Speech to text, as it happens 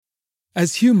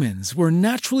As humans, we're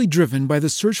naturally driven by the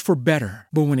search for better.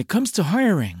 But when it comes to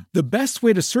hiring, the best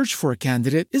way to search for a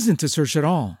candidate isn't to search at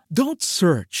all. Don't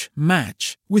search,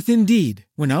 match with Indeed.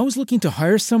 When I was looking to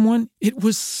hire someone, it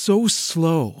was so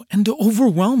slow and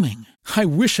overwhelming. I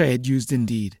wish I had used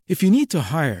Indeed. If you need to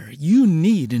hire, you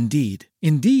need Indeed.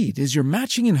 Indeed is your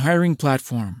matching and hiring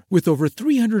platform with over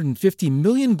 350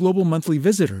 million global monthly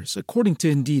visitors, according to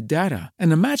Indeed data,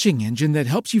 and a matching engine that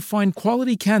helps you find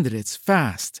quality candidates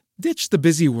fast. Ditch the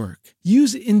busy work.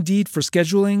 Use Indeed for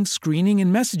scheduling, screening,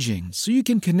 and messaging so you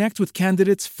can connect with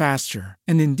candidates faster.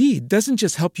 And Indeed doesn't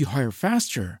just help you hire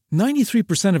faster.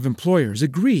 93% of employers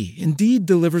agree Indeed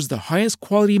delivers the highest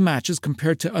quality matches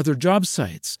compared to other job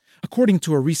sites, according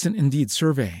to a recent Indeed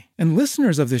survey. And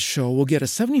listeners of this show will get a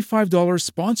 $75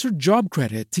 sponsored job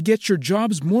credit to get your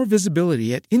jobs more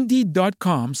visibility at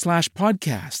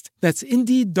Indeed.com/podcast. That's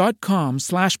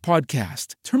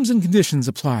Indeed.com/podcast. Terms and conditions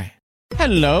apply.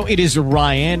 Hello, it is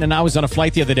Ryan, and I was on a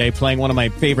flight the other day playing one of my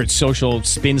favorite social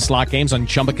spin slot games on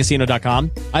ChumbaCasino.com.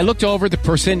 I looked over at the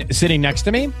person sitting next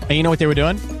to me, and you know what they were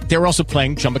doing? They were also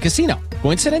playing Chumba Casino.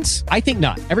 Coincidence? I think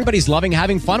not. Everybody's loving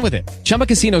having fun with it. Chumba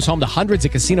Casino is home to hundreds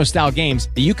of casino-style games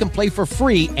that you can play for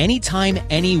free anytime,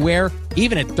 anywhere,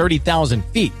 even at 30,000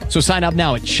 feet. So sign up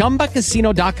now at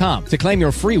ChumbaCasino.com to claim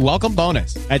your free welcome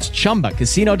bonus. That's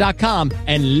ChumbaCasino.com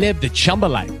and live the Chumba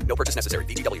life. No purchase necessary.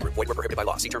 VGW. Void where prohibited by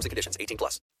law. See terms and conditions.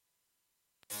 18+.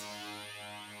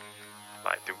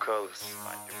 Light through colors.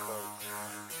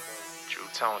 True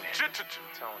Tony.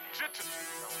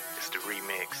 It's the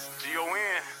remix.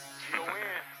 G-O-N.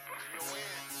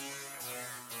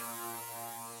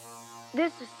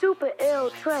 This is Super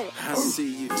L Trey. I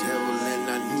see you, devil, and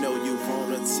I know you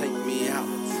wanna take me out.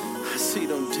 I see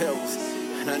them devils,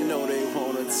 and I know they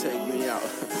wanna take me out.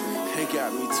 They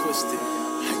got me twisted,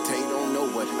 like they don't know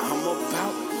what I'm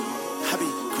about. I be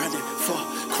grinding for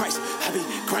Christ. I be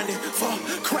grinding for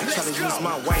Christ. Try to use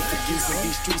my wife against me,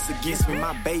 these streets against me,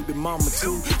 my baby mama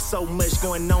too. So much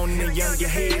going on in the younger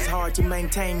head, it's hard to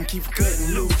maintain, keep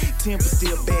cutting loose. Temper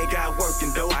still bad guy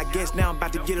working though. I guess now I'm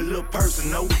about to get a little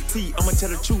personal. See, I'ma tell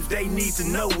the truth, they need to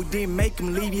know. We didn't make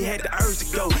him leave, he had the urge to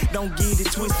go. Don't get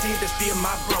it twisted, that's still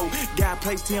my bro. God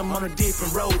placed him on a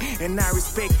different road, and I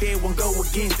respect that, won't go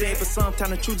against that. But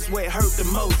sometimes the truth is where it hurt the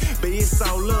most. But it's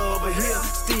all love over here,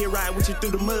 still ride with you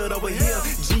through the mud over here.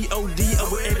 G-O-D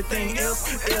over everything else.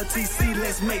 LTC,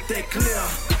 let's make that clear.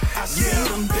 I see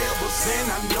them devils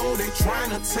and I know they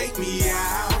tryna take me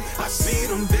out. I see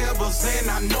them devils and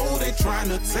I know they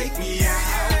tryna take me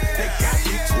out. They got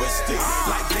me twisted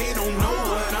like they don't know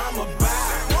what I'm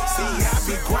about. See, I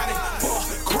be grinding for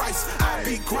Christ. I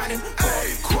be grinding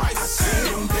for Christ. I see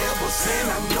them devils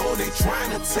and I know they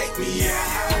tryna take me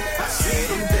out. I see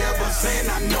them devils and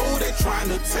I know they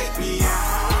tryna take me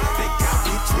out. They got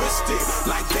me twisted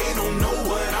like they don't know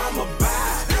what I'm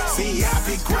about. See, I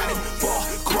be grinding for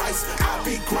Christ. I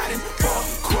be grinding for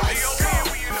Christ. I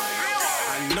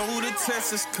know the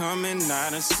test is coming. I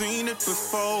done seen it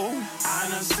before.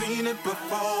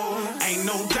 Ain't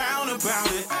no doubt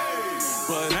about it.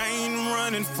 But I ain't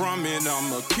running from it.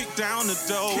 I'ma kick down the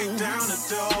door.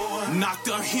 Knock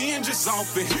the hinges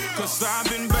off it. Cause I've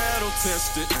been battle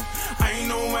tested. I ain't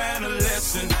no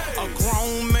adolescent. A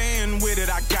grown man with it.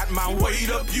 I got my weight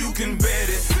up, you can bet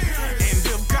it. And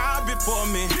if God before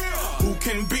me, who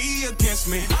can be against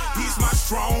me? He's my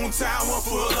strong tower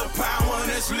full of power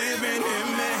that's living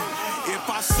in me. If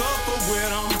I suffer with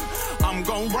him, I'm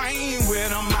gon' reign with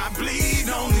him. I bleed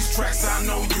on these tracks, I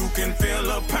know you can feel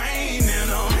the pain in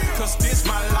them. Cause this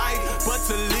my life, but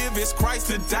to live is Christ,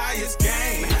 to die is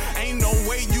gain. Ain't no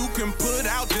way you can put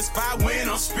out this fire when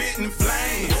I'm spitting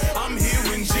flame. I'm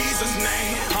here in Jesus'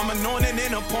 name, I'm anointed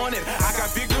and appointed. I got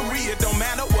victory, it don't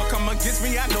matter what come against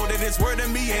me. I know that it's word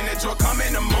in me and that you'll come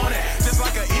in the morning. Just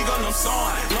like an eagle, I'm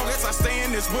soaring. Long as I stay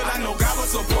in this will, I know God will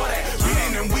support it.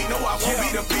 Beating and weak, no, I won't be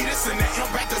defeated. Send that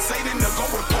impact to Satan to go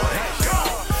report it. Go!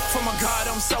 For my God,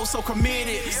 I'm so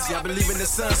committed. See, I believe in the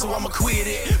Son, so I'ma quit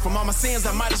it. From all my sins,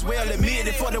 I might as well admit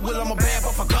it. For the will, I'm a bad,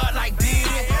 but for God, like did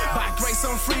it. By grace,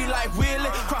 I'm free like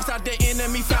Willie. Crossed out the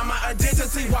enemy, found my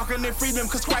identity. Walking in freedom,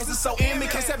 cause Christ is so in me.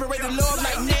 Can't separate the Lord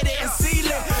like Nettie and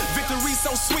Celie. Victory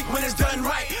so sweet when it's done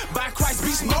right. By Christ,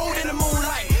 beast mode in the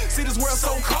moonlight. See this world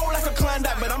so cold like a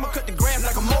Klondike, but I'ma cut the grass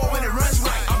like a mole when it runs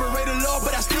right. Operate the Lord,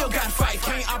 but I still got fight.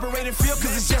 Can't operate in fear,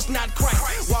 cause it's just not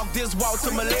Christ. Walk this walk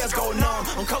till my legs go numb.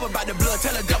 I'm covered by the blood,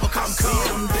 tell the devil come. I see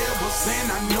them devils and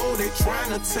I know they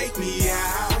tryna take me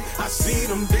out. I see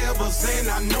them devils and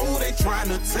I know they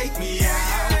tryna take me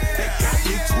out. They got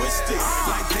me twisted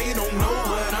like they don't know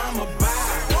what I'm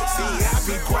about. See, I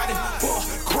be grinding for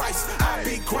Christ. I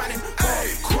be grinding for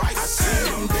Christ. I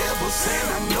see them devils and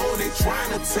I know they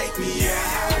trying to take me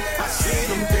out. I see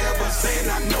them devils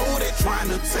and I know they trying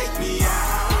to take me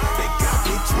out. They got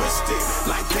me twisted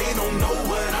like they don't know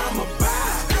what I'm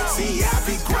about. See, I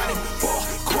be grinding for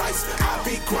Christ. I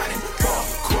be grinding for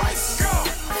Christ.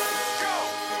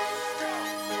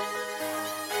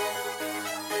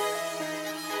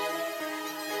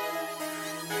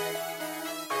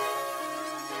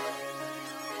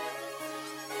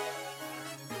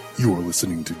 You are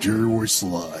listening to Jerry Royce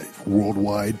Live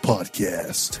Worldwide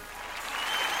Podcast.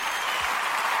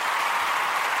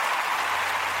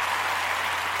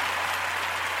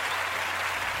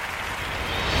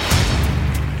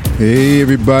 Hey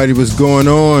everybody, what's going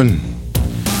on?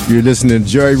 You're listening to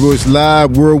Jerry Royce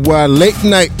Live Worldwide Late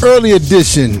Night Early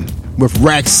Edition with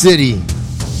Rack City.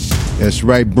 That's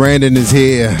right, Brandon is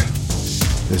here.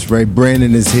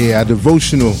 Our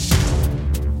devotional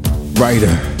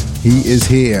writer. He is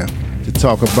here to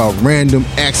talk about random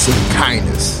acts of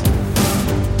kindness.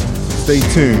 Stay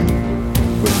tuned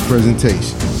for the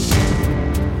presentation.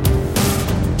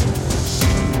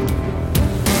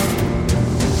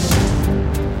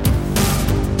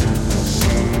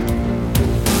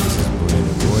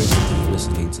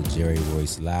 Listening to Jerry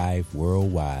Royce Live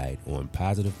Worldwide on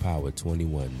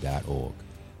PositivePower21.org.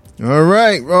 All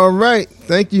right.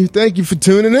 Thank you for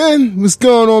tuning in. What's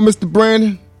going on, Mr.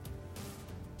 Brandon?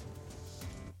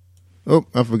 Oh,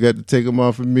 I forgot to take them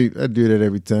off of mute. I do that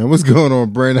every time. What's going on,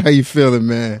 Brandon? How you feeling,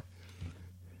 man?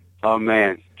 Oh,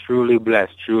 man, truly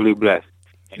blessed.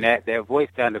 And that voice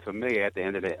sounded familiar at the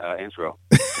end of the intro.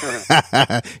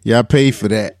 Yeah, I paid for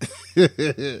that.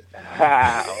 Okay.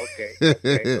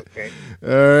 All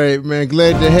right, man.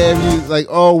 Glad to have you. Like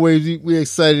always, we're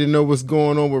excited to know what's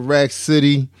going on with Rack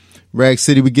City. Rack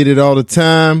City, we get it all the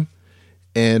time.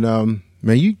 And,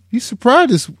 man, you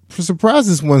surprised us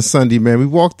one Sunday, man. We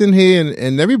walked in here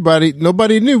and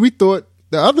nobody knew. We thought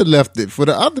the other left it for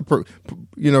the other group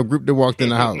that walked in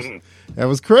the house. That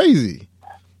was crazy.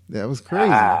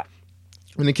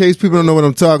 And in case people don't know what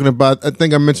I'm talking about, I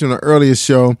think I mentioned on an earlier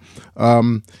show,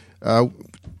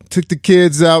 took the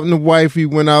kids out and the wife. We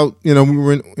went out, we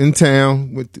were in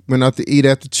town, went out to eat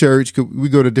after church. We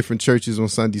go to different churches on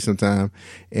Sunday sometime.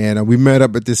 And we met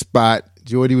up at this spot.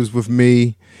 Jordy was with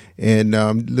me, and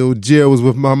little Jill was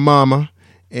with my mama.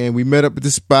 And we met up at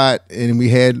the spot, and we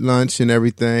had lunch and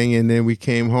everything, and then we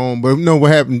came home. But no,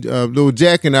 what happened? Little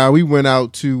Jack and I, we went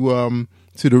out to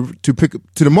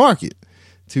the market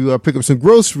to pick up some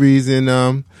groceries,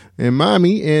 and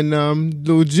mommy and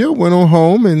little Jill went on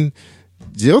home, and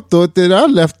Jill thought that I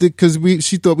left it because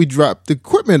she thought we dropped the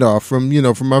equipment off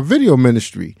from our video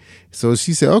ministry. So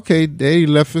she said, "Okay, Daddy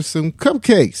left us some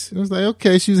cupcakes." I was like,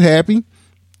 "Okay." She was happy.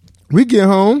 We get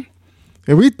home,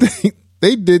 and we think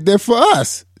they did that for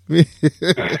us.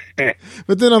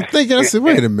 But then I'm thinking, I said,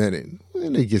 "Wait a minute."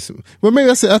 When they get some, well,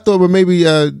 maybe I thought, maybe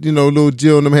little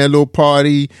Jill and them had a little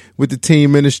party with the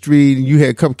team ministry, and you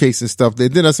had cupcakes and stuff there.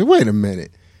 Then I said, "Wait a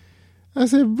minute." I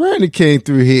said, "Brandon came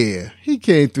through here. He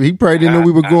came through. He probably didn't know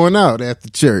we were going out after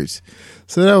church."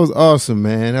 So that was awesome,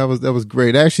 man. That was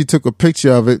great. I actually took a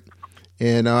picture of it,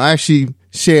 and I actually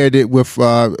shared it with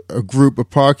a group of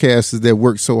podcasters that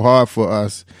worked so hard for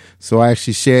us. So I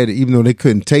actually shared it, even though they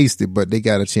couldn't taste it, but they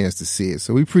got a chance to see it.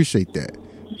 So we appreciate that.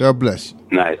 God bless you.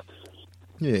 Nice.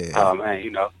 Yeah. Oh,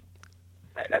 man,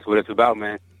 that's what it's about,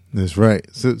 man. That's right.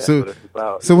 So what it's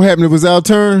about. So what happened? It was our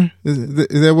turn?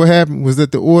 Is that what happened? Was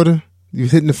that the order? You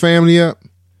hitting the family up?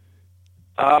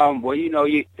 Well,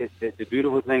 the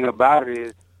beautiful thing about it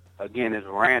is, again, it's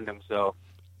random. So,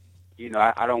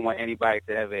 I don't want anybody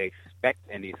to ever expect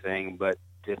anything, but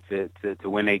just to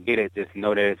when they get it, just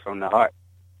know that it's from the heart.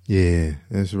 Yeah,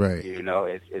 that's right.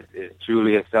 It's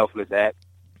truly a selfless act.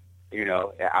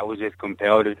 I was just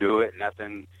compelled to do it.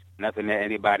 Nothing that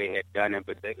anybody had done in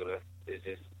particular.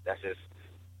 That's just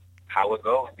how it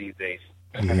goes these days.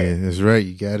 Yeah, that's right.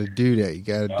 You got to do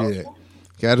that.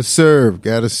 Got to serve.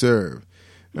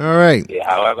 All right. Yeah,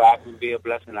 however I can be a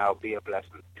blessing, I'll be a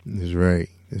blessing. That's right.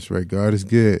 God is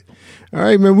good. All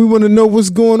right, man. We want to know what's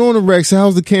going on in Rex.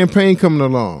 How's the campaign coming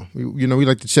along? We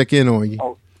like to check in on you.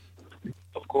 Oh,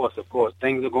 of course.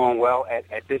 Things are going well.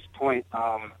 At this point,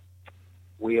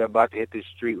 we are about to hit the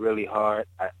street really hard.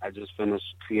 I just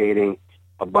finished creating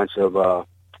a bunch of, I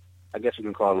guess you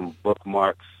can call them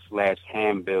bookmarks /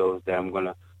 handbills that I'm going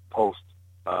to post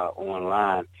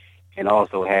online, and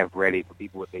also have ready for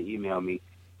people if they email me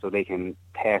so they can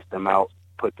pass them out,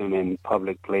 put them in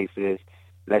public places.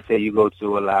 Let's say you go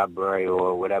to a library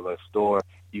or whatever store,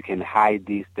 you can hide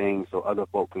these things so other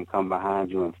folk can come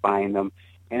behind you and find them.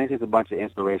 And it's just a bunch of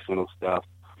inspirational stuff.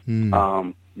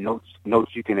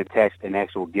 Notes you can attach an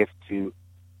actual gift to.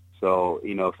 So,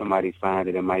 if somebody finds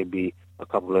it might be a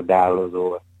couple of dollars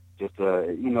or just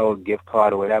a, gift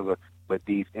card or whatever, but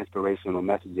these inspirational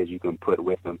messages you can put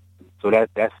with them. So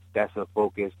that's a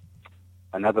focus.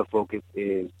 Another focus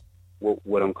is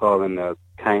what I'm calling the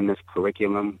kindness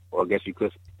curriculum, or I guess you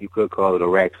could call it a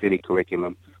Rack City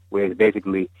curriculum, where it's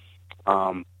basically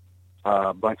a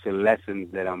bunch of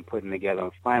lessons that I'm putting together.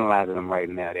 I'm finalizing them right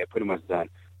now. They're pretty much done,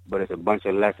 but it's a bunch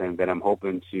of lessons that I'm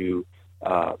hoping to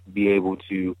be able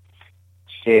to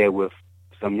share with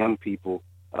some young people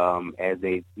as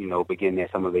they, begin their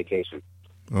summer vacation.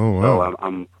 Oh, wow.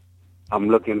 So I'm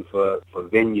looking for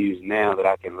venues now that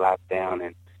I can lock down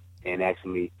and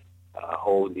actually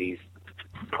hold these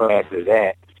classes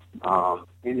at,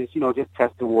 and just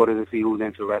test the water to see who's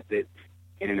interested.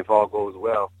 And then if all goes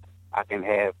well, I can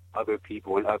have other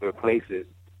people in other places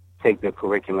take the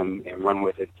curriculum and run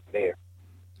with it there.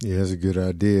 Yeah, that's a good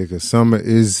idea because summer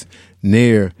is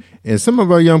near. And some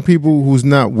of our young people who's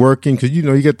not working, because,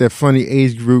 you got that funny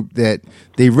age group that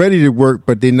they ready to work,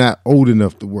 but they're not old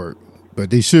enough to work, but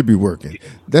they should be working.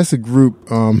 That's a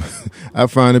group I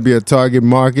find to be a target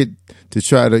market to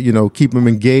try to, keep them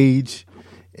engaged.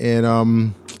 And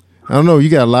I don't know, you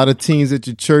got a lot of teens at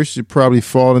your church that probably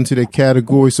fall into that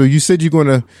category. So you said you're going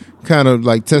to kind of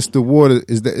like test the water.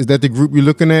 Is that the group you're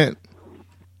looking at?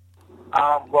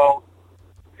 Well,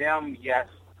 them, yes.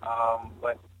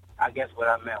 But I guess what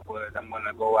I meant was I'm going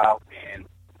to go out and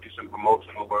do some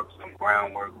promotional work, some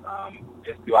groundwork,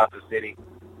 just throughout the city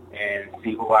and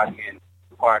see who I can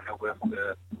partner with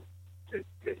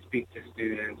to speak to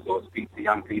students or speak to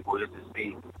young people just to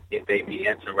see if they be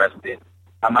interested.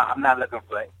 I'm not looking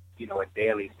for, a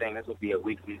daily thing. This will be a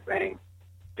weekly thing,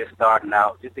 just starting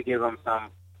out, just to give them some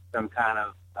kind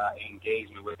of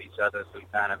engagement with each other, some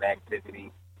kind of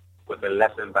activity with a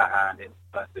lesson behind it,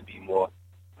 for us to be more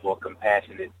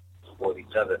compassionate toward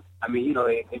each other. I mean,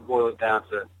 it boils down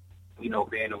to,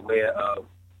 being aware of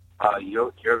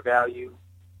your value,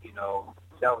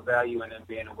 self-value, and then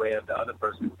being aware of the other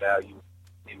person's value,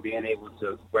 and being able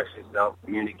to express yourself,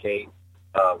 communicate,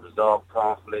 resolve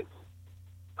conflicts,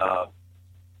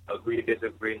 agree to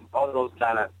disagree, all of those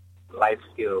kind of life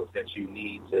skills that you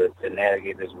need to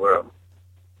navigate this world.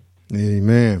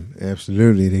 Amen.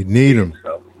 Absolutely. They need them.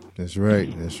 So, that's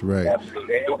right. That's right.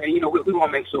 Absolutely. And we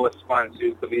want to make sure it's fun,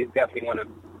 too, because we definitely want to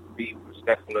be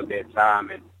respectful of their time.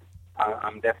 And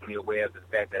I'm definitely aware of the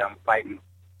fact that I'm fighting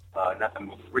nothing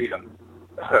but freedom.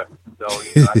 So,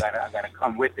 I gotta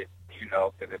come with it,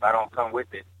 because if I don't come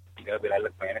with it, they'll be like,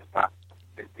 look, man,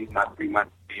 these my 3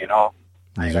 months being off.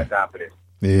 I ain't got time for this.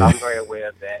 Yeah. I'm very aware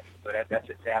of that. So that's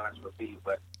a challenge for me.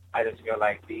 But I just feel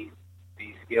like these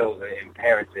skills are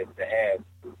imperative to have.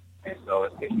 And so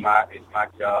it's my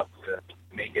job to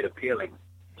make it appealing.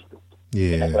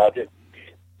 Yeah. And that's what I do.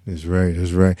 That's right.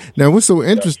 That's right. Now, what's so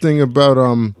interesting about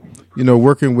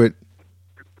working with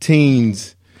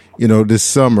teens, this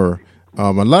summer,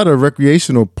 a lot of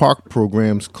recreational park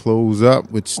programs close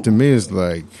up, which to me is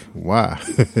like, wow,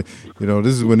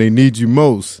 this is when they need you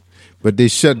most, but they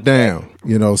shut down.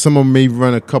 Some of them may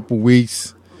run a couple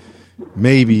weeks,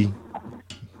 maybe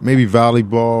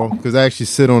volleyball, because I actually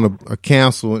sit on a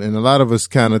council, and a lot of us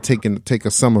kind of take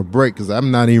a summer break because I'm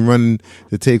not even running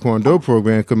the Taekwondo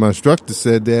program because my instructor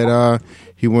said that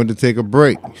he wanted to take a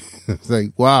break. It's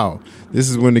like, wow, this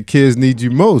is when the kids need you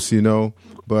most,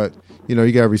 but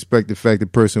you got to respect the fact the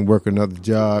person work another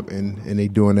job and they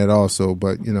doing that also.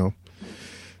 But,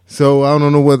 so I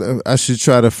don't know whether I should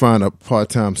try to find a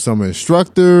part-time summer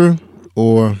instructor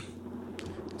or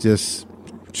just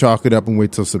chalk it up and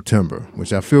wait till September,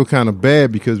 which I feel kind of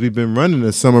bad because we've been running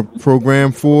a summer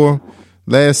program for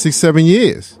last 6-7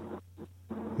 years,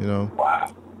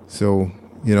 Wow. So,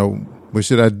 what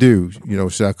should I do?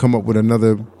 Should I come up with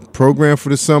another program for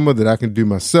the summer that I can do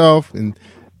myself and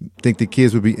think the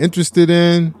kids would be interested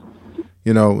in?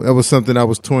 That was something I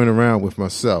was toying around with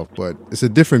myself, but it's a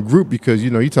different group because,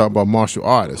 you talk about martial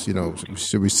artists,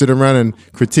 should we sit around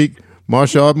and critique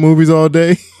martial art movies all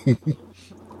day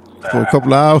for a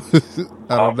couple of hours?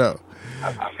 I don't know.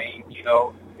 I mean,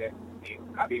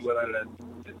 I'd be willing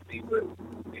to see what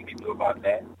they can do about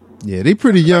that. Yeah, they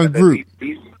pretty young group.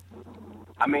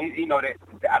 I mean,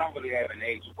 I don't really have an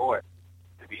age for it,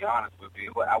 to be honest with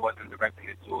you. I wasn't directing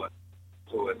it to a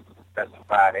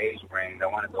specified age range. I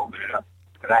wanted to open it up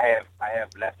because I have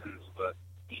lessons for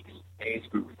each age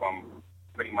group from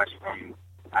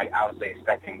I would say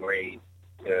second grade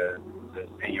to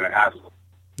senior in high school.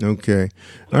 Okay.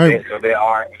 So all right. So there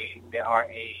are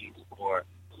aids for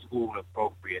school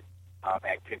appropriate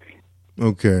activities.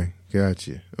 Okay,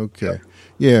 gotcha. Okay,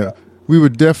 yeah, we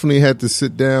would definitely have to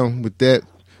sit down with that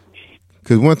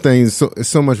because one thing is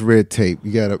so much red tape.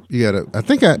 You gotta. I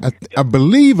think I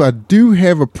believe I do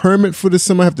have a permit for this.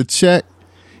 I have to check.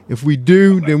 If we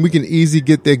do, then we can easily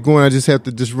get that going. I just have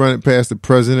to run it past the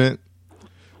president.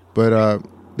 But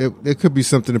there could be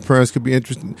something the parents could be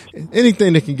interested in.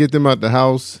 Anything that can get them out the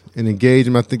house and engage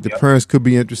them. I think the parents could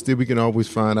be interested. We can always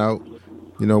find out,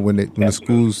 when the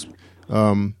schools,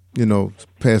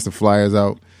 pass the flyers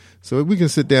out. So we can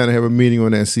sit down and have a meeting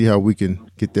on that and see how we can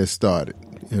get that started.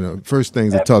 First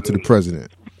things to talk to the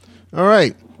president. All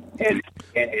right. And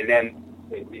then,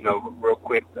 real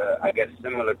quick, I guess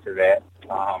similar to that,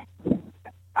 I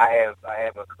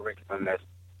have a curriculum that's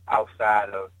outside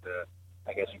of the,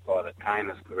 I guess you call it,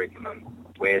 kindness curriculum,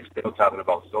 where it's still talking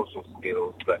about social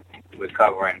skills, but we're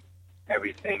covering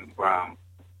everything from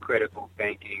critical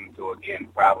thinking to, again,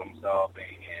 problem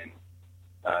solving and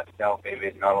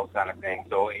self-image and all those kind of things.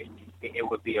 So it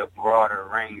would be a broader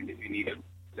range if you needed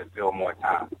to fill more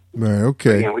time. Right,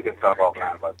 okay. Again, we can talk all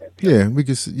kind about that. Yeah, we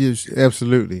can. Yes,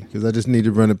 absolutely. Because I just need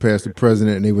to run it past the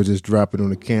president, and they would just drop it on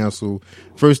the council.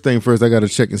 First thing first, I got to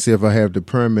check and see if I have the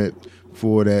permit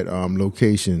for that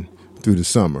location through the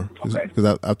summer.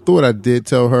 Because I thought I did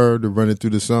tell her to run it through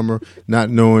the summer, not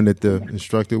knowing that the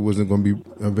instructor wasn't going to be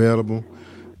available.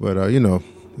 But,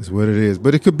 it's what it is.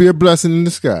 But it could be a blessing in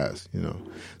disguise,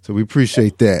 So we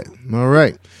appreciate that. All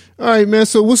right, man.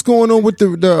 So what's going on with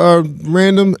the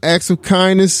random acts of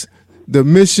kindness, the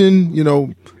mission?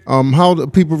 How do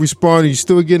people respond? Are you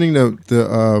still getting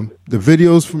the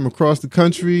videos from across the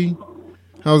country?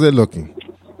 How's that looking?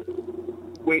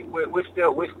 We're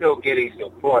still getting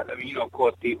support. I mean, of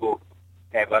course, people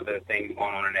have other things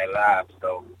going on in their lives,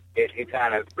 so it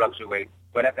kind of fluctuates.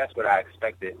 But that's what I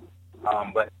expected.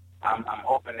 But I'm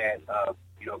hoping that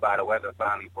by the weather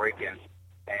finally breaking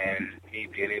and me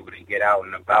being able to get out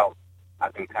and about, I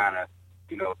can kind of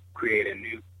create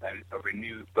a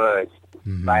renewed buzz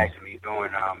by actually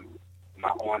doing my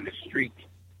on the street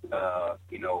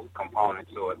component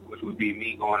to it, which would be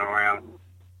me going around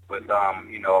with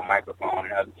a microphone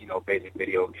and basic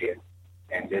video kit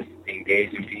and just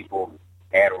engaging people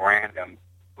at random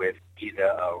with either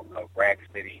a Rack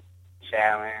City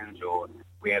challenge, or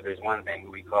we have this one thing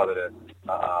we call it a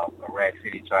Rack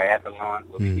City triathlon,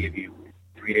 where we give you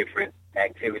 3 different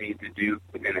activities to do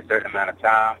within a certain amount of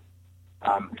time.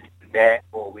 That,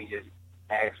 or we just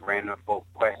ask random folk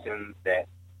questions that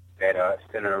are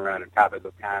centered around the topic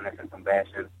of kindness and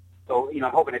compassion. So,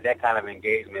 I'm hoping that kind of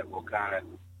engagement will kind of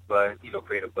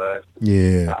create a buzz.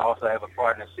 Yeah. I also have a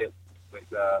partnership with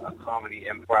a comedy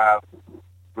improv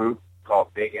group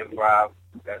called Big Improv.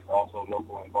 That's also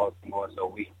local in Baltimore. So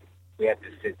we have to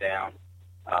sit down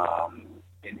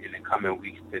in the coming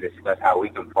weeks to discuss how we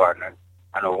can partner.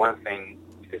 I know one thing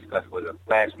we discussed was a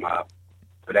flash mob,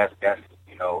 so that's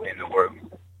in the works.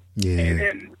 Yeah. And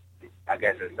then I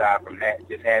guess aside from that,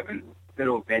 just having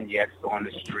little vignettes on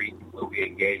the street where we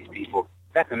engage people.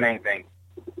 That's the main thing.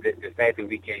 The fact that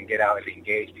we can get out and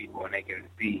engage people and they can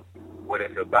see what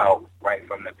it's about right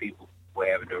from the people who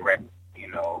have a direct,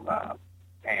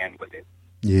 hand with it.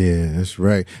 Yeah, that's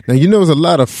right. Now, there's a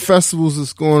lot of festivals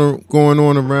that's going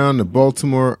on around the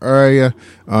Baltimore area.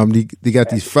 They got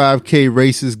these 5K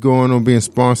races going on, being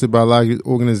sponsored by a lot of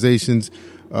organizations.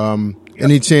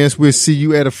 Any chance we'll see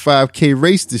you at a 5K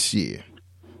race this year?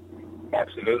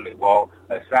 Absolutely. Well,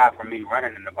 aside from me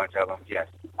running in a bunch of them, yes,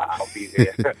 I'll be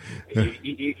there.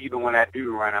 Even when I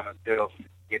do run, I'm going to still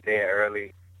get there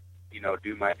early,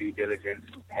 do my due diligence,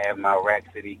 have my Rack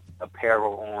City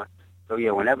apparel on. So,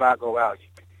 yeah, whenever I go out, you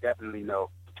can definitely know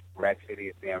Rack City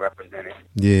is being represented.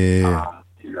 Yeah.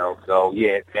 So,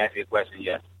 yeah, to answer your question,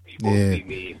 yes. People see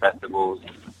me, festivals,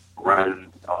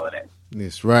 run, all of that.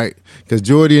 That's right. Because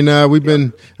Jordy and I,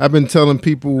 I've been telling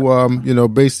people,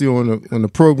 basically on the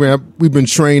program, we've been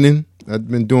training. I've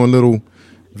been doing little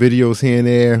videos here and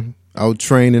there, out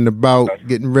training about,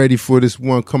 getting ready for this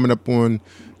one coming up on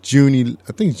June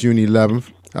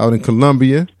 11th, out in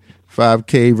Columbia,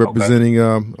 5K, representing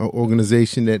an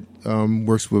organization that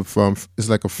works with, it's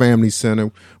like a family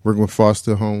center, working with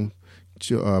foster home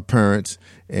parents.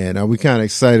 And we kind of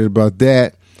excited about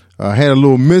that. I had a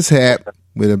little mishap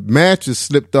where the mattress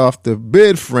slipped off the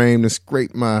bed frame and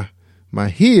scraped my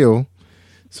heel.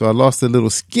 So I lost a little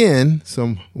skin. So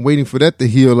I'm waiting for that to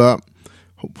heal up,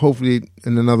 hopefully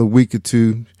in another week or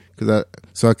two.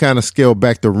 So I kind of scaled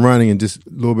back to running and just a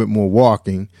little bit more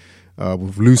walking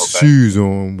with loose shoes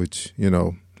on, which,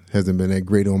 hasn't been that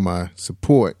great on my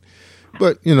support.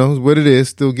 But, it's what it is,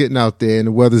 still getting out there. And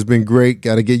the weather's been great.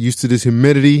 Got to get used to this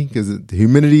humidity because the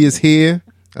humidity is here.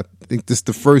 I think this is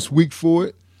the first week for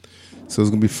it. So it's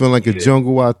going to be feeling like a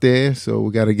jungle out there. So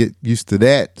we got to get used to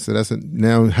that. So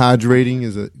now hydrating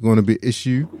is going to be an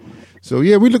issue. So,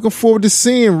 yeah, we're looking forward to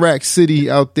seeing Rack City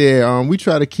out there. We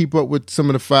try to keep up with some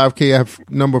of the 5K. I have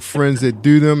a number of friends that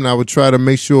do them, and I would try to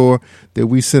make sure that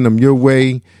we send them your way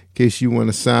in case you want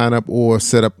to sign up or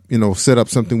set up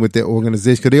something with their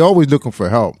organization, because they're always looking for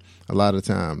help a lot of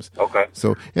times. Okay.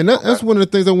 So, and that's one of the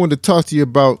things I wanted to talk to you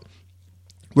about.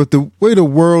 With the way the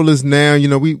world is now,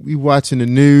 we watching the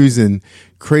news and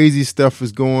crazy stuff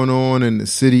is going on in the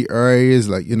city areas.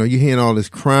 Like, you're hearing all this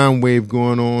crime wave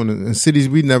going on in cities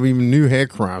we never even knew had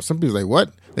crime. Some people's like,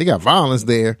 what? They got violence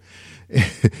there.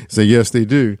 So yes, they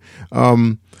do.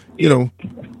 Do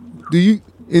you,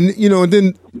 and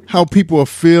then how people are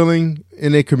feeling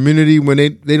in their community when they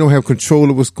don't have control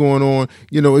of what's going on.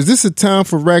 Is this a time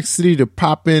for Rack City to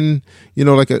pop in,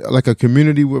 like a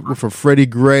community with a Freddie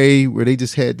Gray, where they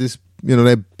just had this,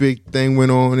 that big thing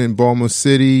went on in Baltimore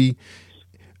City?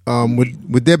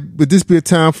 Would this be a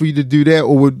time for you to do that,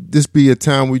 or would this be a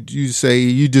time where you say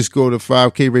you just go to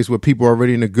 5K race where people are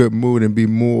already in a good mood and be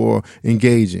more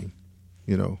engaging?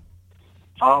 Well,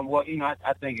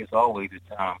 I think it's always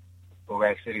a time for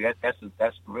Rack City.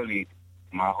 That's really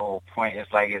my whole point. It's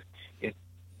like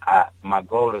my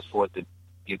goal is for it to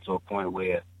get to a point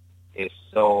where it's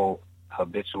so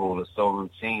habitual or so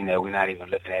routine that we're not even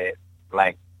looking at it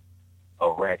like a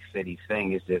Rack City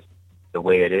thing. It's just the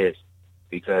way it is.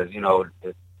 Because,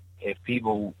 if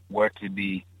people were to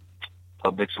be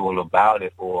habitual about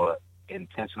it or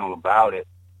intentional about it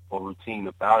or routine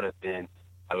about it, then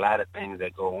a lot of things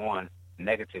that go on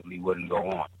negatively wouldn't go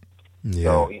on. Yeah.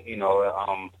 So,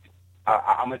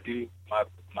 I'm going to do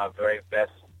my very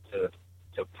best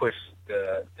to push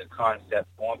the concept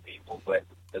on people, but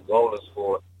the goal is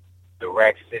for the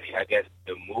Rack City, I guess,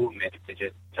 the movement to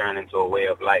just turn into a way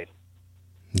of life.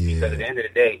 Yeah. Because at the end of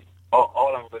the day,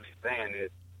 all I'm really saying is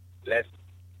let's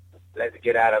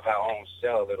get out of our own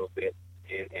shell a little bit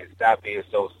and stop being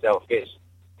so selfish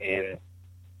and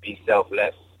be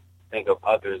selfless. Think of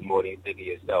others more than you think of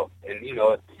yourself. And,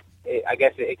 I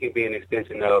guess it can be an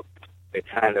extension of the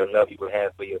kind of love you would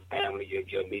have for your family,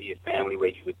 your immediate family, where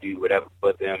you would do whatever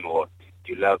for them, or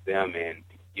you love them and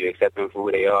you accept them for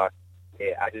who they are.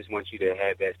 Yeah, I just want you to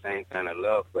have that same kind of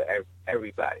love for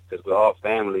everybody, because we're all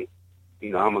family.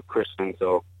 I'm a Christian,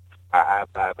 so I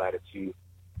abide by the two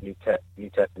New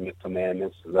Testament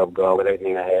commandments: love God with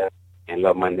everything I have and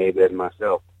love my neighbor as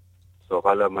myself. So if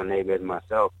I love my neighbor as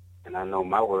myself, and I know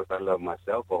my worth, I love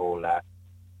myself a whole lot,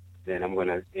 then I'm going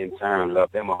to, in turn,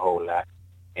 love them a whole lot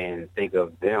and think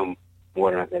of them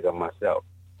more than I think of myself.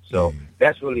 So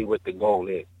that's really what the goal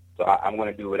is. So I'm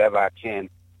going to do whatever I can,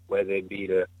 whether it be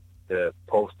the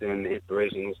posting, the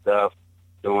inspirational stuff,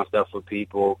 doing stuff for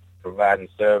people, providing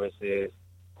services,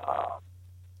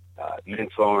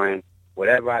 mentoring,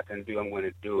 whatever I can do, I'm going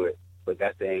to do it. But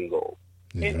that's the end goal.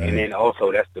 Mm-hmm. And then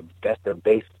also that's the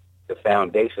base, the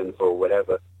foundation for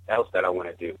whatever else that I want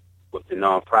to do with the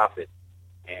nonprofit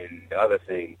and the other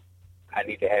things. I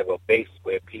need to have a base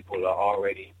where people are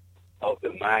already of the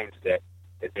mindset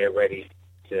that they're ready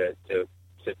to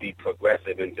be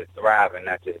progressive and to thrive and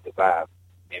not just survive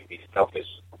and be selfish.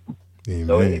 Amen.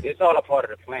 So it's all a part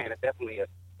of the plan. It's definitely a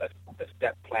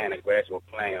step plan, a gradual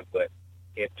plan. But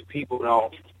if the people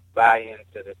don't buy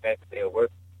into the fact that they're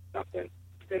worth something,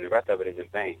 then the rest of it is in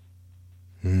vain.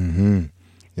 Mm-hmm.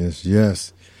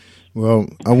 Yes. Well,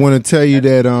 I want to tell you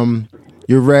that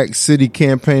your Rack City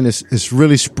campaign is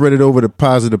really spread it over to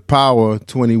Positive Power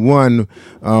 21.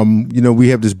 We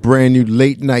have this brand new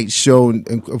late night show,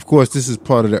 and of course, this is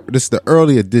the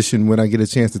early edition when I get a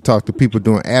chance to talk to people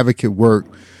doing advocate work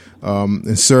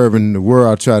and serving the world.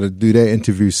 I try to do that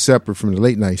interview separate from the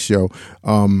late night show.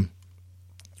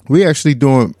 We actually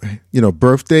doing,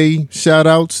 birthday shout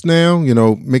outs now,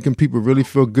 making people really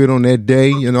feel good on that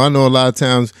day. I know a lot of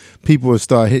times people will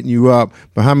start hitting you up,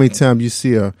 but how many times you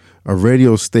see a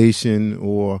radio station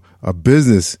or a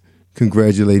business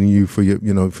congratulating you for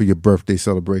your birthday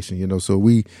celebration, so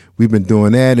we've been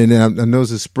doing that. And then I know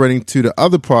it's spreading to the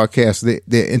other podcasts that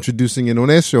they're introducing it on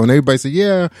their show. And everybody said,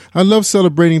 yeah, I love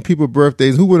celebrating people's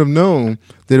birthdays. Who would have known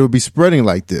that it would be spreading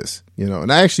like this?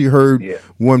 And I actually heard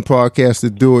one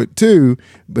podcaster do it too,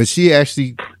 but she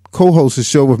actually co-hosts a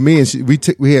show with me, and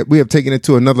we have taken it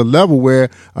to another level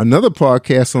where another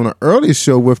podcast on an earlier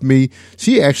show with me,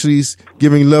 she actually is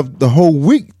giving love the whole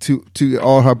week to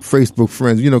all her Facebook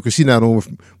friends, because she's not on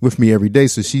with me every day,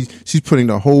 so she's putting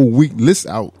the whole week list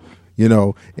out,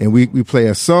 and we play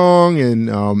a song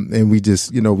and we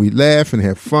just we laugh and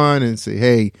have fun and say,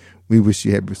 hey, we wish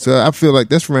you happy. So I feel like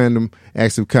that's random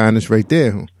acts of kindness right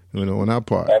there, on our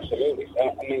part. Absolutely.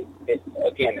 I mean,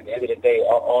 again, at the end of the day,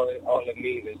 all it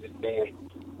means is just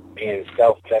being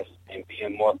selfless and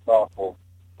being more thoughtful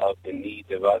of the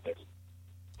needs of others.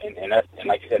 And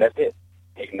like you said, that's it.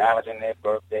 Acknowledging their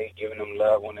birthday, giving them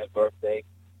love on their birthday,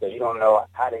 because you don't know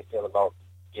how they feel about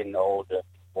getting older,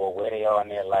 or where they are in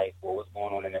their life, or what's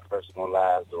going on in their personal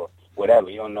lives, or whatever.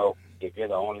 You don't know if you're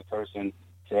the only person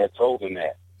to have told them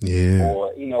that. Yeah.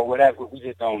 Or, whatever. We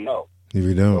just don't know.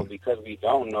 We don't. So because we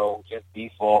don't know, just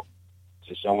default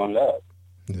to showing love.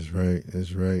 That's right.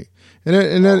 That's right. And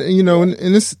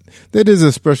that is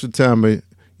a special time of,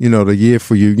 the year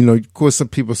for you. Of course, some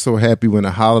people are so happy when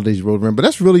the holidays roll around, but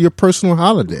that's really your personal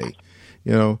holiday,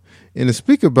 And to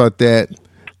speak about that,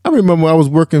 I remember when I was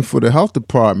working for the health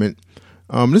department,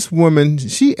 this woman,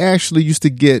 she actually used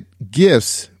to get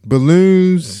gifts,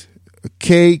 balloons, a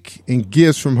cake, and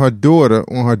gifts from her daughter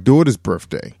on her daughter's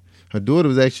birthday. Her daughter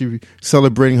was actually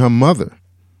celebrating her mother,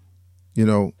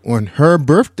 on her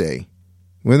birthday.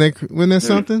 Wasn't that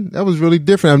something? That was really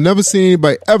different. I've never seen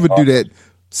anybody ever do that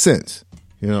since,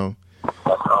 That's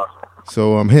awesome.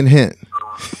 So, hint, hint.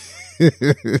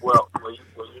 Well,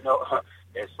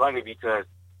 it's funny because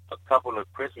a couple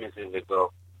of Christmases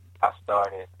ago, I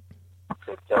started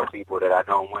to tell people that I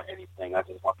don't want anything. I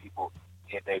just want people,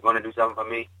 if they're going to do something for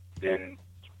me, then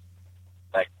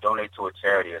donate to a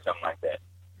charity or something like that.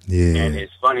 Yeah. And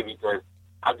it's funny because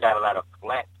I got a lot of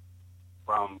flack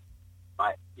from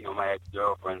my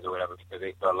ex-girlfriends or whatever, because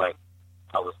they felt like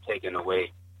I was taking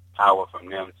away power from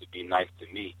them to be nice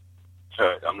to me.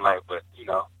 Sure, I'm like, but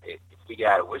if we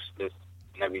got a wish list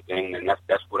and everything, then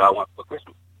that's what I want for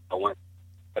Christmas. I want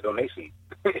a donation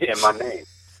in my name.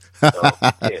 So,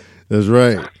 yeah. That's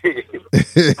right.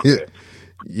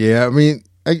 Yeah, I mean,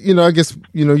 I guess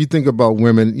you think about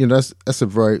women. That's a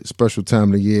very special time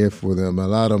of the year for them. A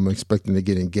lot of them are expecting to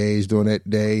get engaged on that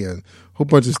day, and a whole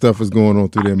bunch of stuff is going on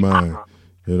through their mind.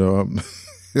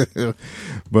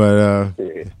 But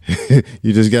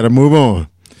you just got to move on.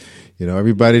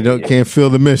 Everybody can't feel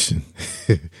the mission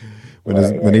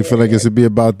when they feel like it's to be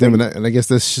about them, and I guess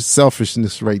that's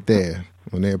selfishness right there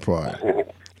on their part.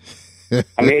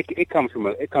 I mean, it comes from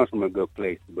a good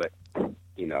place, but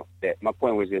that my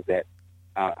point was just that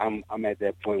I'm at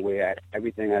that point where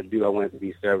everything I do, I want it to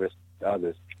be service to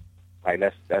others. Like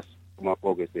that's what my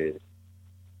focus is.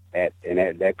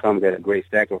 That comes at a great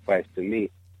sacrifice to me,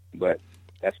 but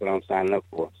that's what I'm signing up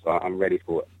for. So I'm ready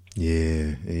for it.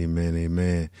 Yeah,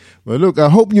 amen. Well, look, I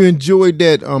hope you enjoyed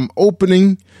that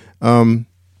opening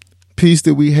piece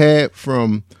that we had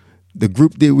from the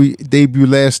group that we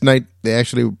debuted last night. They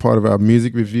actually were part of our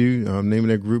music review. Name of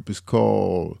that group is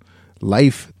called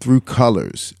Life Through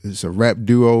Colors. It's a rap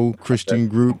duo, Christian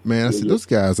group. Man, I said, those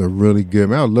guys are really good,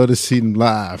 man. I would love to see them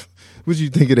live. What did you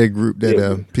think of that group,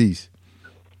 piece?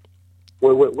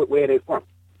 Where are they from?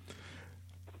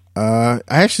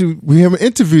 We haven't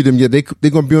interviewed them yet. They're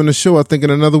going to be on the show, I think, in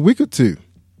another week or two.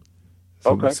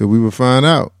 So we will find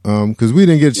out. Because we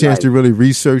didn't get a chance to really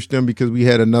research them, because we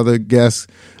had another guest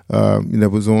that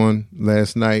was on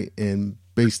last night, and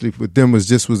basically with them was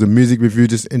a music review,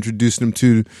 just introducing them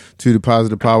to the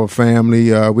Positive Power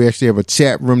family. We actually have a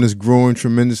chat room that's growing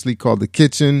tremendously called The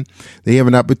Kitchen. They have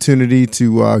an opportunity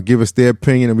to give us their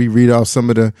opinion, and we read off some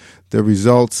of the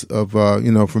results of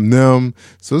from them.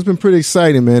 So it's been pretty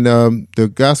exciting, man.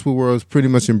 The gospel world is pretty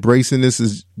much embracing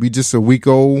this. We just a week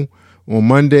old on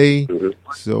Monday.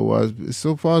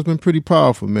 So far it's been pretty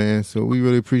powerful, man. So we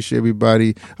really appreciate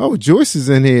everybody. Oh, Joyce is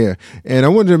in here. And I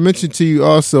wanted to mention to you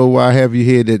also, while I have you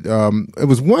here, that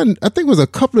it was a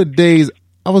couple of days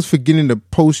I was forgetting to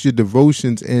post your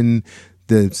devotions in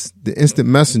the instant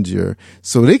messenger.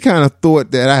 So they kind of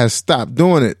thought that I had stopped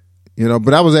doing it.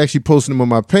 But I was actually posting them on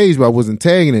my page, but I wasn't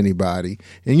tagging anybody.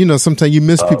 And sometimes you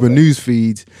miss people's news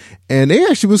feeds, and they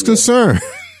actually was concerned.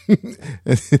 and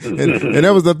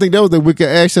that was the wicked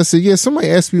action. I said, yeah, somebody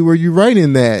asked me, were you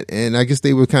writing that? And I guess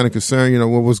they were kind of concerned,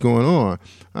 what was going on.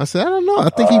 I said, I don't know. I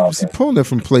think he pulling it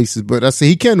from places, but I said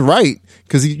he can write,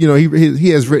 because he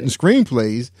has written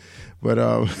screenplays. But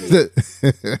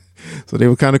so they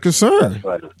were kind of concerned. That's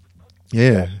funny.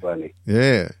 Yeah, that's funny.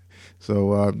 Yeah.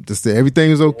 So just everything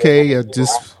was okay. I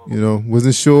just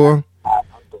wasn't sure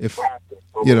if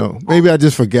maybe I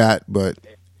just forgot, but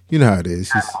you know how it is.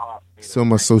 Just so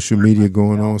much social media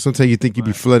going on. Sometimes you think you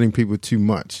be flooding people too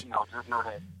much.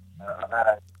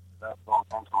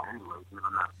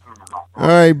 All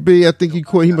right, B, I think he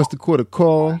must have caught a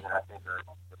call,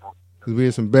 because we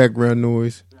had some background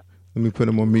noise. Let me put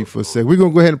him on mute for a sec. We're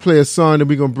going to go ahead and play a song, then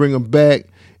we're going to bring him back.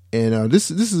 And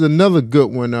this is another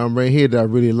good one right here that I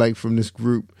really like from this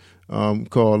group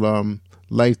called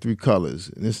Life Through Colors.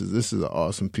 And this is an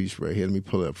awesome piece right here. Let me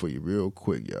pull it up for you real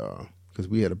quick, y'all. because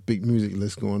we had a big music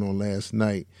list going on last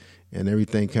night, and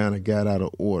everything kind of got out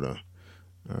of order.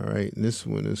 All right, and this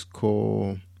one is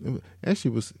called,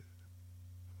 actually was,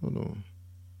 hold on.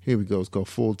 Here we go. It's called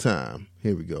Full Time.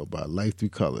 Here we go, by Life Through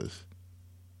Colors.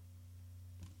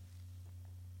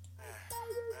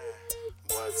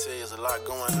 Boy, I tell you, there's a lot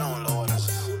going on, Lord.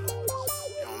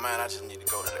 I just need to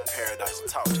go to the paradise and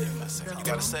talk to you for a second. You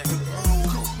gotta say,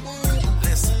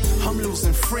 listen, I'm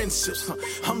losing friendships,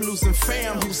 I'm losing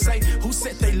fam who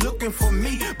said they looking for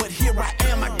me, but here I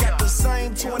am. I got the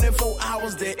same 24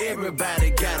 hours that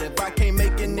everybody got. If I can't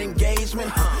make an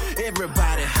engagement,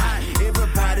 everybody hot,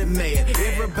 everybody mad,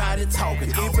 everybody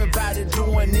talking, everybody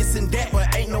doing this and that,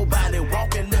 but ain't nobody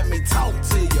walking. Let me talk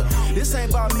to you. This ain't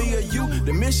about me or you.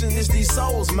 The mission is these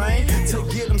souls, man, to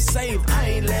get them saved. I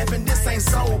ain't laughing, this ain't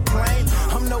soul plain.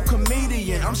 I'm no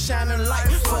comedian, I'm shining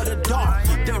light for the dark.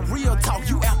 That real talk,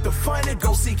 you after funny,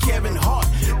 go see Kevin Hart.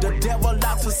 The devil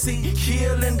out to see,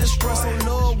 kill and destroy. So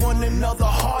love one another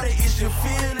harder. Is you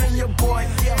feeling your boy?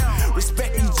 Yeah.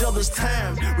 Respect each other's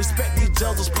time, respect each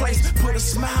other's place. Put a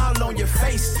smile on your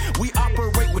face. We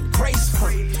operate with grace.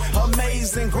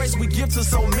 Amazing grace we give to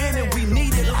so many. We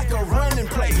need it like a running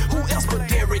play. Who else but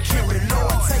Derrick Henry?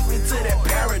 Lord, take me to that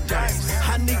paradise.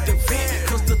 I need the vent,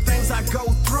 cause the things I go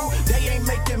through, they ain't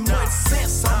making much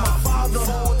sense. I'm a father,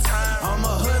 I'm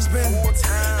a husband,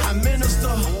 I minister,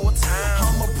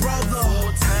 I'm a brother,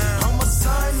 I'm a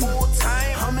son,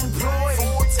 I'm employed,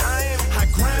 I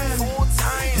grind,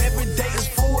 every day is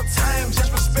full time.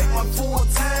 Just respect my full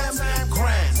time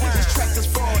grind. This track is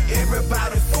for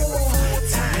everybody full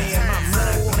time. Man, my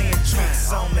mind playing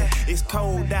tricks on me. It's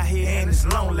cold out here and it's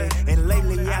lonely, and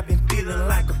lately I've been feeling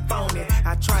like a phony.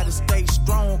 I try to stay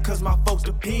strong cause my folks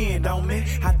depend on me.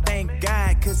 I thank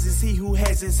God cause it's he who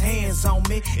has his hands on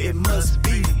me. It must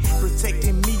be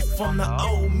protecting me from the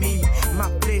old me. My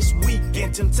flesh weak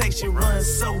and temptation runs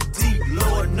so deep,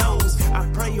 Lord knows. I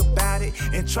pray about it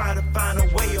and try to find a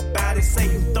way about it.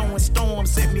 Satan throwing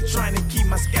storms at me, trying to keep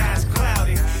my skies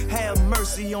cloudy. Have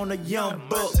mercy on a young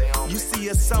buck. You see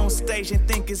us on stage and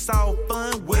think it's all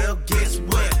fun. Well, guess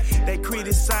what? They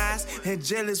criticize and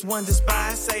jealous one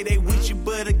despise. Say they with you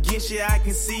but against you, I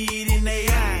can see it in their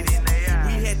eyes.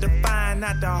 We had to find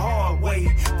out the hard way.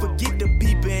 Forget the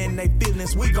people and their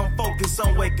feelings. We gon' focus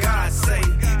on what God say.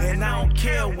 And I don't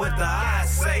care what the eyes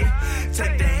say.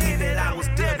 Take the hand that I was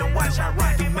dead and watch how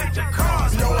right to make the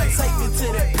cars. Lord, take me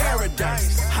to that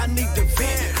paradise. I need the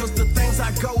vent, cause the things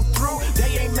I go through,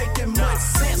 they ain't making much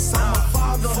sense. I'm a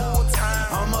father,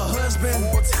 I'm a husband,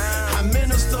 I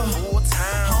minister,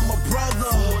 I'm a brother,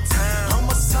 I'm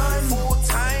a son,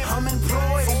 I'm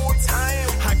employed,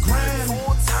 I grind,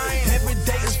 every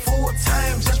day is full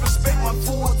time. Just respect my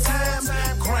full time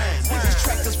grind. This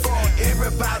track is for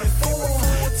everybody full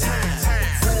time.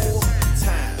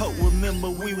 Hope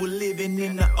remember we were living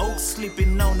in the oak,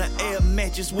 sleeping on the air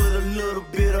mattress with a little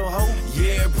bit of hope.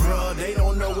 Yeah, bro, they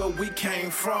don't know where we came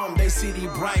from. They see the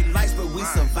bright lights, but we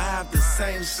survived the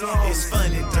same storm. It's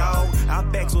funny, dog. Our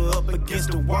backs were up against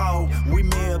the wall. We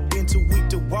may have been too weak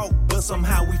to walk, but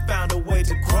somehow we found a way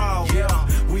to crawl. Yeah,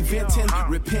 we venting,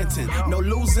 repenting, no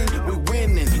losing, we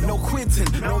winning, no quitting,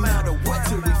 no matter what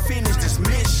till we finish this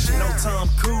mission. No Tom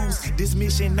Cruise, this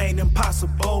mission ain't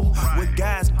impossible. With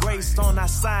God's grace on our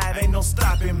side, ain't no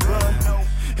stopping, bro.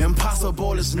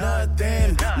 Impossible is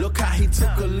nothing. Look how he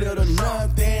took a little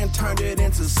nothing, turned it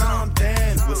into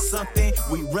something. With something,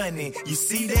 we running. You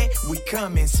see that? We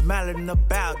coming, smiling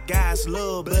about God's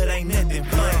love, but ain't nothing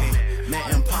funny.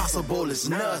 Man, impossible is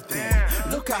nothing.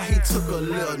 Look how he took a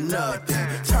little nothing,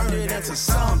 turned it into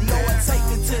something. Lord, take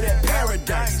me to that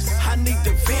paradise. I need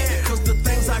the vent, cause the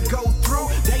things I go through,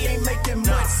 they ain't making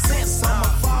much sense. I'm a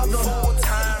father,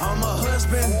 I'm a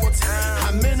husband,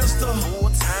 I minister,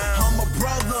 I'm a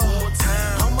brother,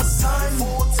 I'm a son,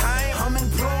 I'm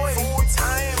employed,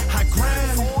 I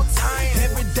grind,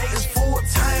 every day is full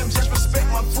time. Just respect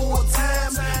my full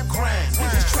time grind.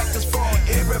 This track is for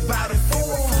everybody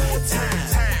full time.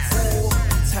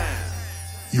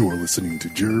 You are listening to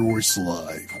Jerry Royce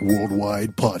Live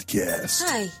Worldwide Podcast.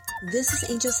 Hi, this is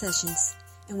Angel Sessions,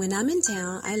 and when I'm in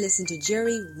town, I listen to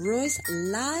Jerry Royce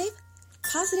Live,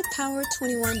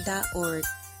 PositivePower21.org,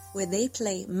 where they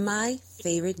play my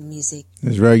favorite music.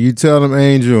 That's right. You tell them,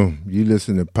 Angel, you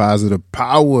listen to Positive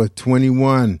Power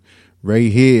 21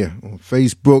 right here on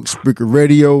Facebook, Spreaker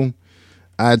Radio,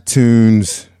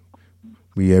 iTunes.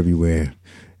 We everywhere.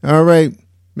 All right,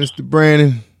 Mr.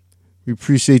 Brandon, we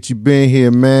appreciate you being here,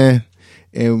 man.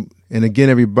 And again,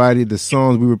 everybody, the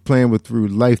songs we were playing were through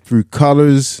Life Through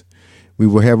Colors. We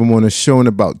will have them on the show in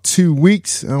about 2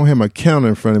 weeks. I don't have my calendar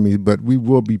in front of me, but we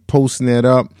will be posting that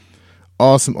up.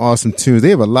 awesome, awesome tunes.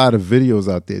 They have a lot of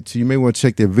videos out there too. You may want to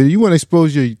check their video. You want to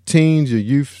expose your teens, your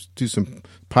youth to some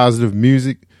positive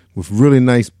music with really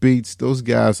nice beats. Those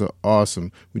guys are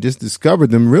awesome. We just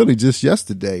discovered them really just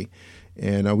yesterday,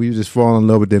 and we just fallen in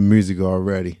love with their music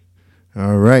already.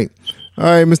 All right,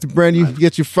 Mr. Brandon, you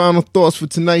get your final thoughts for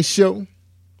tonight's show?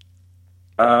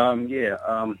 I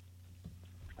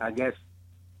guess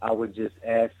I would just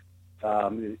ask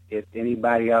if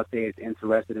anybody out there is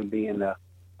interested in being a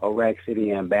Rack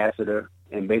City ambassador,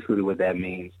 and basically what that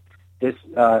means, just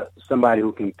somebody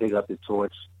who can pick up the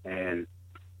torch and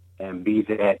be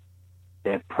that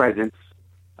presence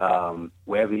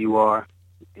wherever you are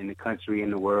in the country,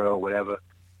 in the world, whatever,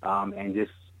 and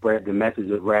just spread the message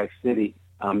of Rack City.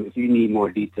 If you need more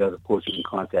details, of course, you can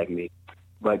contact me.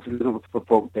 But just for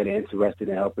folks that are interested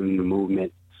in helping the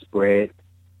movement spread,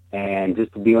 and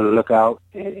just to be on the lookout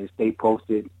and stay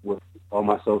posted with all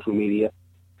my social media,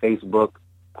 Facebook,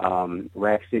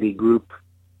 Rack City Group.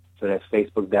 So that's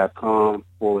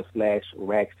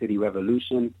facebook.com/Rack City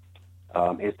Revolution.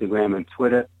 Instagram and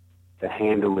Twitter. The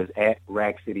handle is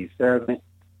 @RackCityServant.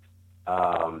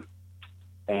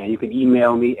 And you can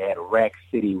email me at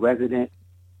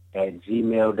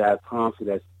rackcityresident@gmail.com. So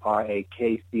that's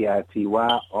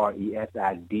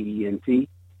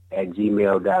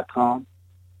RackCityResident@gmail.com.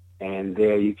 And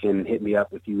there you can hit me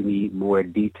up if you need more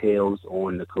details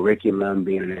on the curriculum,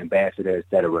 being an ambassador,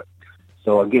 etc.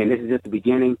 So again, this is just the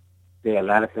beginning. There are a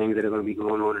lot of things that are going to be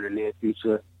going on in the near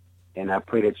future. And I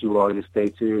pray that you all just stay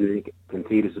tuned and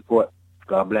continue to support.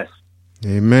 God bless.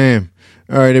 Amen.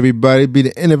 All right, everybody. It'll be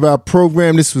the end of our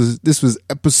program. This was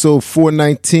episode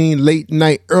 419, late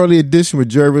night, early edition with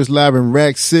Jerry Royce Live in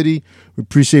Rack City. We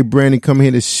appreciate Brandon coming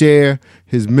here to share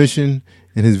his mission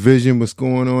and his vision, what's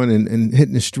going on, and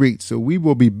hitting the streets. So we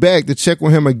will be back to check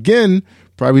on him again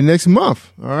probably next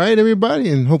month. All right, everybody.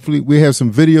 And hopefully we have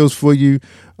some videos for you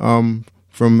from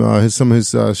some of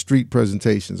his street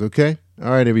presentations. Okay.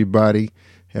 All right, everybody.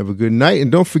 Have a good night.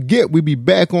 And don't forget, we'll be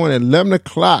back on at 11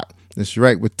 o'clock. That's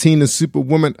right, with Tina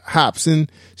Superwoman Hobson.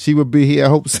 She will be here.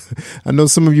 I know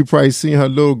some of you probably seen her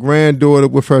little granddaughter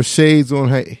with her shades on,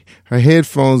 her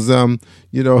headphones,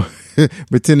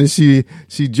 pretending she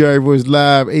Jerry Royce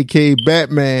Live, a.k.a.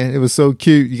 Batman. It was so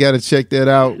cute. You got to check that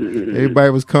out. Everybody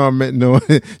was commenting on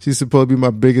it. She's supposed to be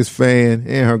my biggest fan,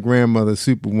 and her grandmother,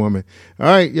 Superwoman. All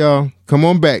right, y'all. Come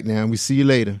on back now. We see you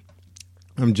later.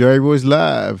 I'm Jerry Royce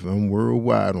Live. I'm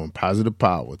worldwide on Positive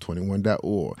Power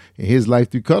 21.org. And his Life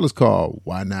Through Colors called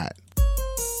Why Not?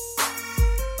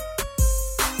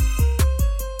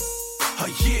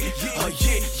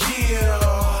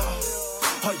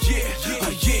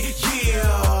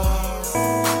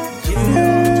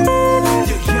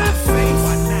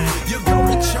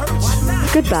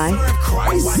 Goodbye.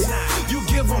 You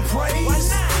give them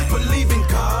praise. Believe in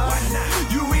God.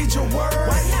 You read your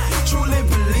word. Truly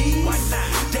believe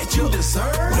that you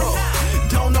deserve.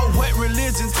 Don't know what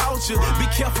religion taught you. Be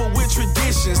careful with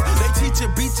traditions. They teach you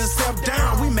beat yourself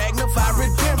down. We magnify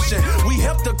redemption. We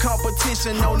help the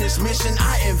competition on this mission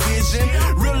I envision.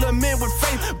 Real men with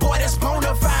faith, boy, that's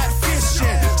bona fide fishing.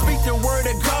 Speak the word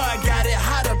of God, got it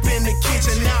hot up in the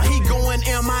kitchen. Now he going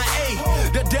MIA.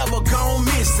 The devil gone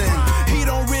missing. He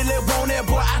don't really want it,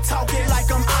 boy. I talk it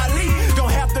like I'm Ali.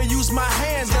 Don't have to use my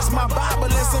hands, just my Bible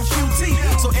and some QT.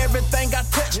 So everything I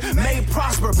touch may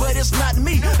prosper, but it's not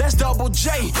me. That's Double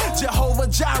J, Jehovah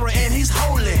Jireh, and he's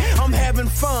holy. I'm having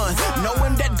fun,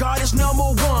 knowing that God is number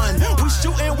one. We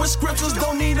shooting with scriptures,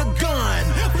 don't need a gun.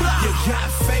 You got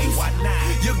faith,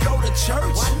 you go to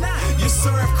church, you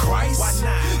serve Christ,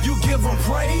 you give him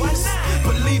praise,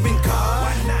 believe in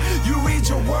God, you read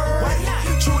your word,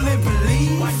 truly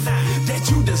believe that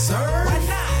you deserve.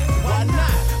 Why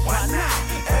not? Why not?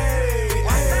 Hey,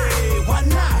 hey, why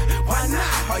not? Why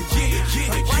not? Oh yeah, yeah,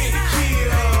 yeah, yeah.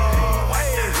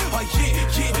 Oh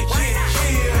yeah, yeah,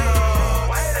 yeah,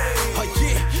 yeah. Oh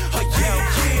yeah, oh yeah,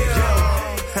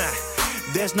 yeah.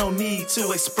 There's no need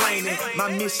to explain it.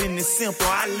 My mission is simple.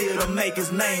 I live to make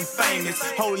his name famous.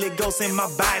 Holy Ghost in my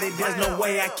body. There's no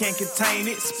way I can contain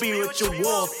it. Spiritual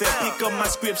warfare. Pick up my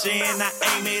scripture and I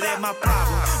aim it at my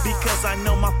problem. Because I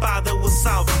know my father was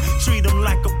solving. Treat him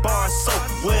like a bar of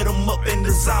soap. Wet him up and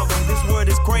dissolve him. This word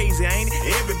is crazy, ain't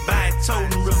it? Everybody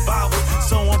toting revolvers.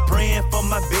 So I'm praying for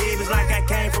my babies like I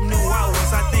came from New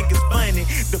Orleans. I think it's funny.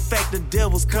 The fact the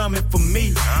devil's coming for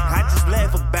me. I just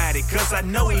laugh about it. Cause I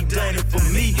know he done it for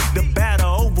me. The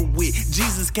battle over with.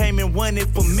 Jesus came and won it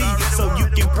for me. So you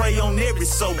can pray on every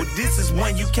soul, but this is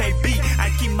one you can't beat. I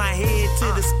keep my head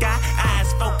to the sky,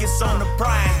 eyes focused on the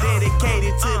prize.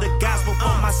 Dedicated to the gospel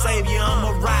for my savior, I'm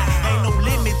a ride. Ain't no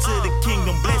limit to the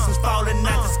kingdom, blessings falling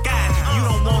out the sky. You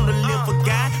don't want to live for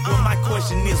God? Well, my question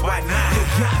question is why not? You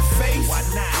got faith, why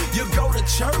not? You go to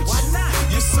church, why not?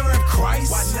 You serve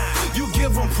Christ, why not? You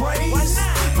give him praise, why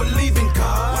not? Believe in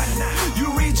God, why not?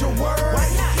 You read your word, why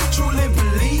not? Truly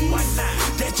believe, why not?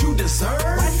 That you deserve,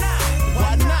 why not?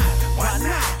 Why not? Why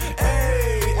not?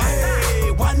 Hey,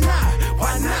 hey, why not?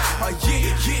 Why not? Oh yeah,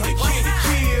 yeah, yeah, yeah.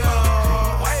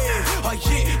 Oh yeah,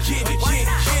 yeah, yeah, yeah.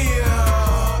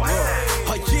 Oh yeah,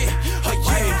 oh yeah,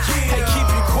 yeah. Hey, keep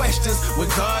your questions. When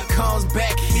God comes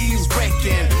back, he's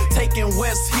wrecking. Taking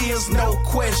West Hills, no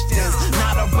questions.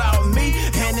 Not about me,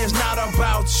 and it's not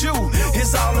about you.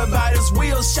 It's all about his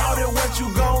will. Shout it, what you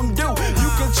gon' do? You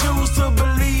can choose to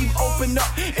believe, open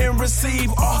up and receive,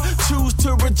 or choose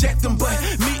to reject them. But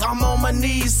me, I'm on my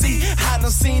knees. See, I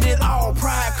done seen it all.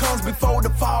 Pride comes before the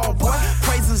fall, boy.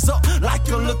 Praises up like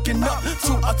you're looking up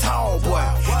to a tall boy.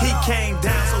 He came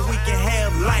down so we can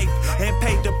have life and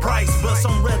pay the price. But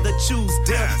some rather choose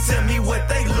death. Tell me what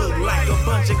they look like. A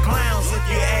bunch of clowns, if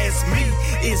you ask me.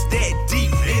 It's that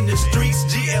deep in the streets.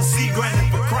 GLC grinding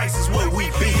for Christ is what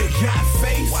we be. You got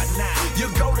faith, why not? You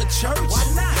go to church, why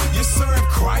not? You serve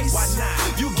Christ, why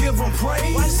not? You give him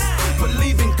praise, why not?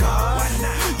 Believe in God, why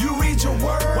not? You read your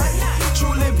word, why not?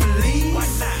 Truly believe, why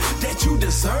not? That you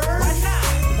deserve, why not?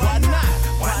 Why not?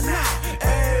 Why not?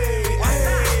 Hey,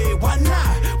 hey, why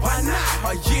not? Why not?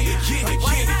 Oh yeah, yeah, yeah, yeah.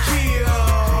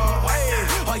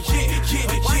 Oh yeah, yeah,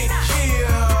 yeah, yeah.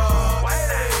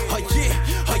 Oh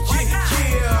yeah, oh yeah, yeah.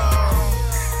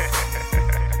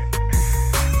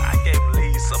 I can't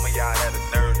believe some of y'all had the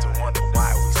nerve to wonder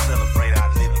why we celebrate our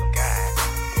little guy.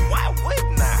 Why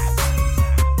wouldn't I?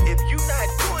 If you not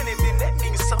doing it, then that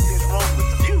means something's wrong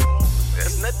with you.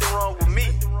 There's nothing wrong with me.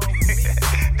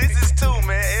 This is too,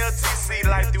 man. LTC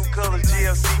Life Through Colors,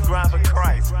 GLC grind for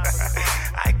Christ.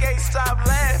 I can't stop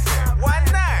laughing. Why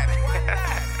not?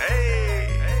 Hey.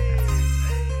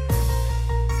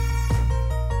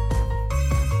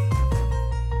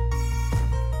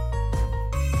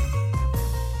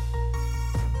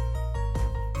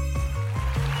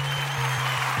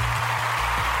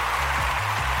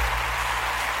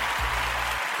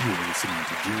 You're listening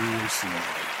to Jerry Royce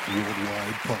Live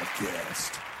Worldwide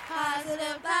Podcast.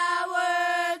 Positive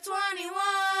Power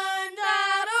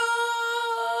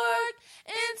 21.org.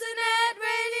 Internet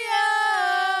radio.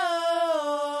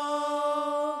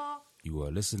 You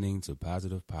are listening to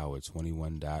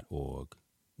PositivePower21.org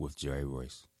with Jerry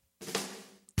Royce.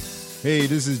 Hey,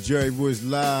 this is Jerry Royce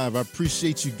Live. I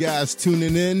appreciate you guys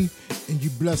tuning in, and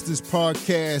you bless this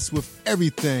podcast with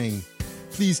everything.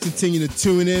 Please continue to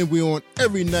tune in. We're on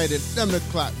every night at 11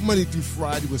 o'clock, Monday through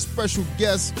Friday, with special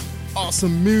guests,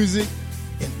 awesome music,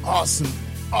 and awesome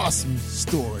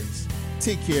stories.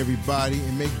 Take care, everybody,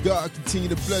 and may God continue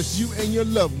to bless you and your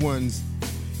loved ones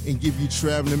and give you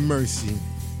traveling mercy.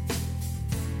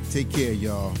 Take care,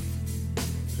 y'all.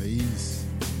 Peace.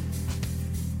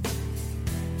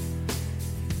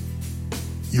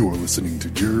 You're listening to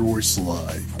Jerry Royce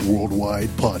Live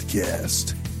Worldwide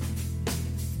Podcast.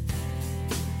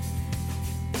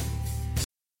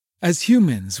 As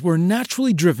humans, we're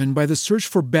naturally driven by the search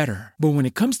for better. But when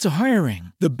it comes to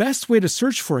hiring, the best way to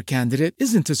search for a candidate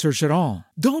isn't to search at all.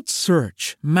 Don't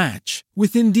search, match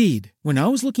with Indeed. When I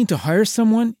was looking to hire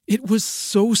someone, it was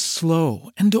so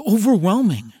slow and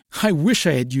overwhelming. I wish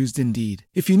I had used Indeed.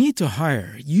 If you need to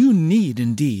hire, you need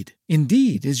Indeed.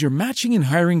 Indeed is your matching and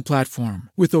hiring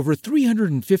platform with over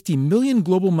 350 million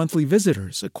global monthly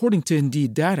visitors, according to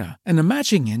Indeed data, and a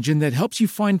matching engine that helps you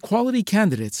find quality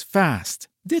candidates fast.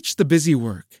 Ditch the busy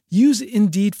work. Use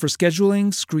Indeed for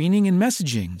scheduling, screening, and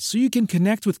messaging so you can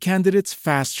connect with candidates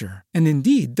faster. And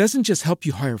Indeed doesn't just help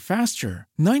you hire faster.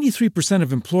 93%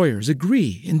 of employers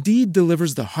agree Indeed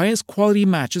delivers the highest quality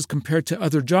matches compared to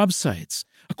other job sites,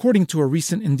 according to a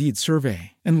recent Indeed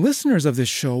survey. And listeners of this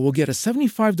show will get a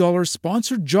 $75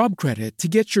 sponsored job credit to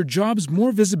get your jobs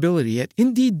more visibility at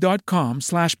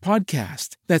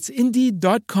Indeed.com/podcast. That's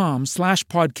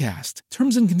Indeed.com/podcast.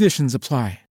 Terms and conditions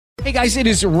apply. Hey guys, it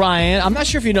is Ryan. I'm not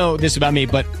sure if you know this about me,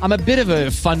 but I'm a bit of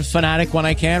a fun fanatic when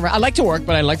I can. I like to work,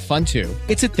 but I like fun too.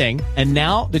 It's a thing. And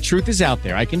now the truth is out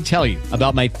there. I can tell you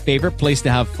about my favorite place to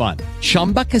have fun.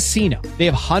 Chumba Casino. They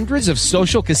have hundreds of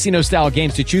social casino style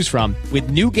games to choose from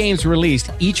with new games released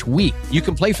each week. You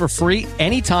can play for free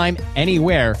anytime,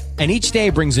 anywhere. And each day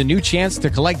brings a new chance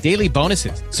to collect daily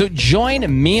bonuses. So join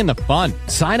me in the fun.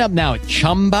 Sign up now at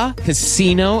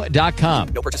ChumbaCasino.com.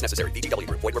 No purchase necessary. VGW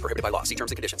Group. Void where prohibited by law. See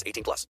terms and conditions. 18+.